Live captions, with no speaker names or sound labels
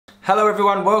Hello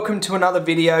everyone, welcome to another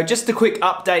video. Just a quick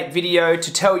update video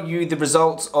to tell you the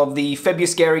results of the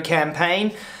FebruSCARY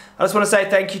campaign. I just want to say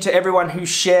thank you to everyone who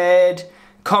shared,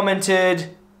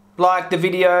 commented, liked the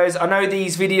videos. I know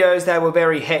these videos, they were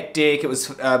very hectic. It was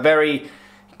very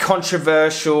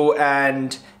controversial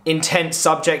and intense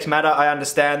subject matter. I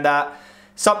understand that.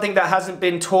 Something that hasn't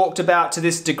been talked about to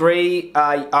this degree,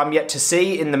 I'm yet to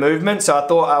see in the movement. So I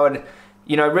thought I would,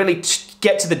 really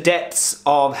get to the depths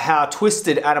of how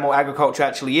twisted animal agriculture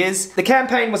actually is. The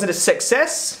campaign was a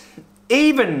success,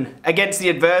 even against the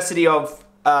adversity of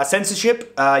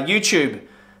censorship. YouTube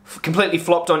completely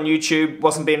flopped on YouTube,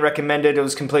 wasn't being recommended, it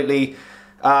was completely,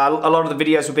 a lot of the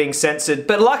videos were being censored.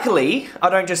 But luckily, I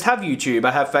don't just have YouTube,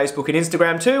 I have Facebook and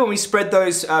Instagram too, and we spread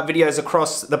those videos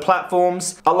across the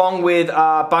platforms, along with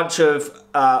a bunch of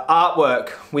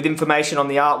artwork, with information on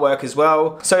the artwork as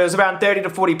well. So it was around 30 to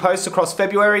 40 posts across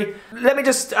February. Let me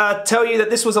just tell you that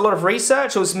this was a lot of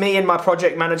research. It was me and my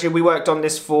project manager, we worked on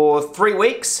this for 3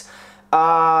 weeks.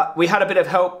 We had a bit of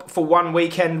help for one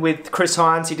weekend with Chris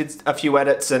Hines. He did a few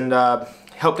edits and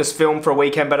helped us film for a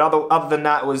weekend, but other than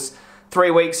that, it was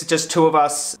 3 weeks, just two of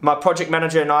us, my project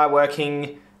manager and I,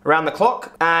 working around the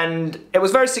clock, and it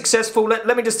was very successful.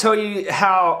 Let me just tell you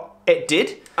how it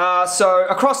did. So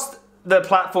across the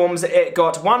platforms, it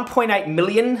got 1.8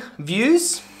 million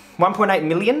views, 1.8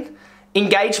 million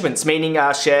engagements, meaning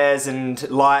shares and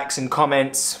likes and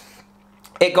comments.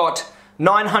 It got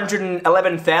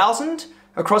 911,000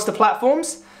 across the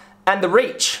platforms, and the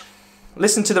reach,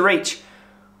 listen to the reach,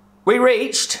 we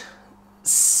reached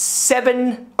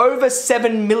over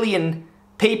 7 million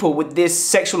people with this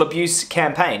sexual abuse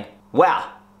campaign. Wow.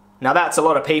 Now that's a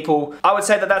lot of people. I would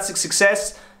say that that's a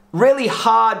success. Really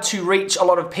hard to reach a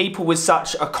lot of people with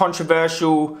such a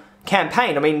controversial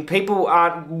campaign. I mean, people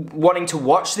aren't wanting to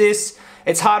watch this.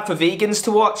 It's hard for vegans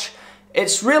to watch.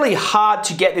 It's really hard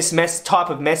to get this type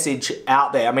of message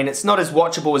out there. I mean, it's not as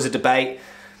watchable as a debate.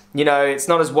 It's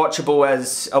not as watchable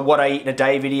as a what I eat in a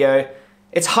day video.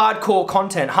 It's hardcore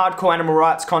content, hardcore animal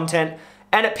rights content,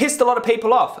 and it pissed a lot of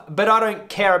people off. But I don't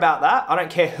care about that. I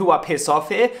don't care who I piss off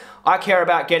here. I care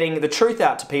about getting the truth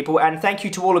out to people, and thank you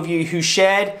to all of you who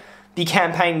shared the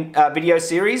campaign video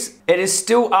series. It is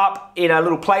still up in a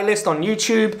little playlist on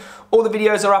YouTube. All the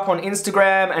videos are up on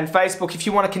Instagram and Facebook if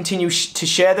you want to continue to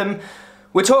share them.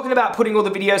 We're talking about putting all the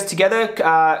videos together.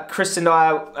 Chris and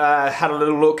I had a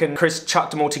little look, and Chris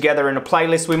chucked them all together in a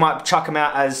playlist. We might chuck them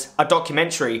out as a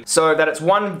documentary, so that it's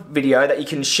one video that you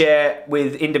can share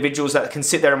with individuals that can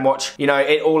sit there and watch,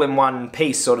 it all in one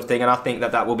piece sort of thing, and I think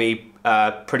that that will be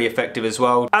pretty effective as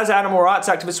well. As animal rights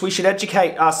activists, we should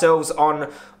educate ourselves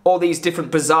on all these different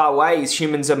bizarre ways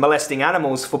humans are molesting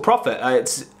animals for profit.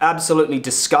 It's absolutely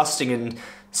disgusting and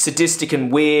sadistic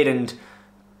and weird and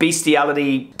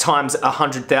bestiality times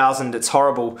 100,000. It's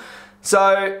horrible.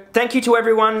 So thank you to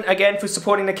everyone again for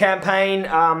supporting the campaign.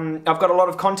 I've got a lot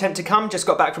of content to come. Just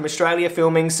got back from Australia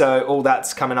filming, so all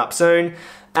that's coming up soon.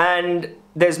 And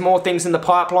there's more things in the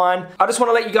pipeline. I just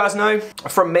want to let you guys know,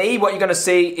 from me, what you're going to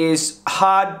see is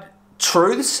hard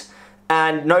truths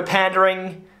and no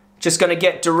pandering. Just going to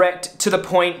get direct to the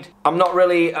point. I'm not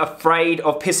really afraid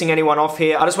of pissing anyone off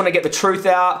here. I just want to get the truth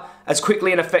out as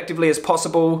quickly and effectively as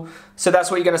possible. So that's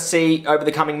what you're going to see over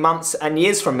the coming months and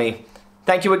years from me.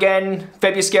 Thank you again.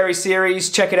 FebruSCARY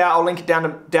series, check it out. I'll link it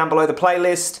down below the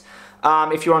playlist.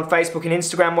 If you're on Facebook and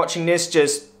Instagram watching this,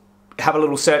 just have a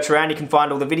little search around. You can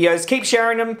find all the videos. Keep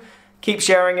sharing them,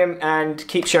 and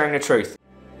keep sharing the truth.